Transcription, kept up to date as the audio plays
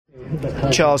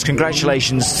Charles,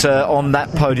 congratulations on that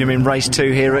podium in race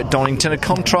 2 here at Donington. A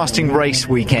contrasting race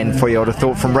weekend for you, I would have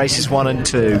thought, from races 1 and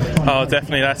 2. Oh,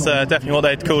 definitely. That's definitely what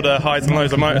they'd call the highs and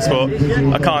lows of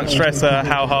motorsport. I can't stress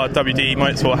how hard WD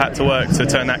Motorsport had to work to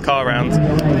turn that car around,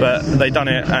 but they done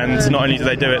it, and not only did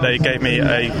they do it, they gave me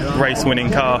a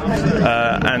race-winning car,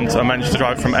 and I managed to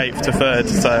drive from 8th to 3rd,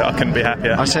 so I couldn't be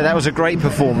happier. I say that was a great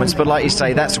performance, but like you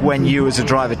say, that's when you as a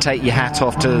driver take your hat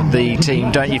off to the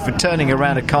team, don't you, for turning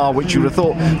around a car which you would have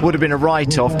thought would have been a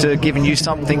write-off, to giving you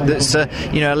something that's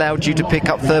allowed you to pick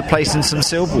up 3rd place and some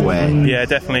silverware. Yeah,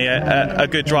 definitely. A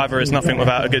good driver is nothing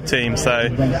without a good team, so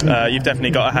you've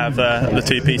definitely got to have the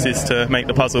two pieces to make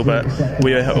the puzzle, but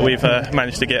we've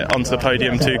managed to get onto the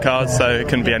podium 2 cars, so it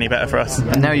couldn't be any better for us.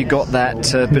 And now you've got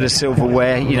that bit of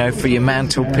silverware, for your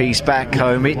mantelpiece back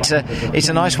home. It's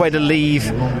a nice way to leave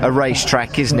a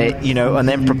racetrack, isn't it? And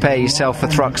then prepare yourself for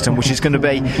Thruxton, which is going to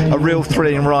be a real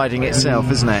thrilling riding itself,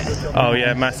 isn't it? Oh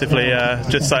yeah, massively.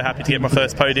 Just so happy to get my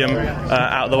first podium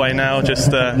out of the way now.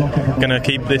 Just going to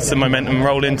keep this momentum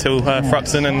rolling till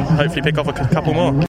Thruxton and hopefully pick off a couple more.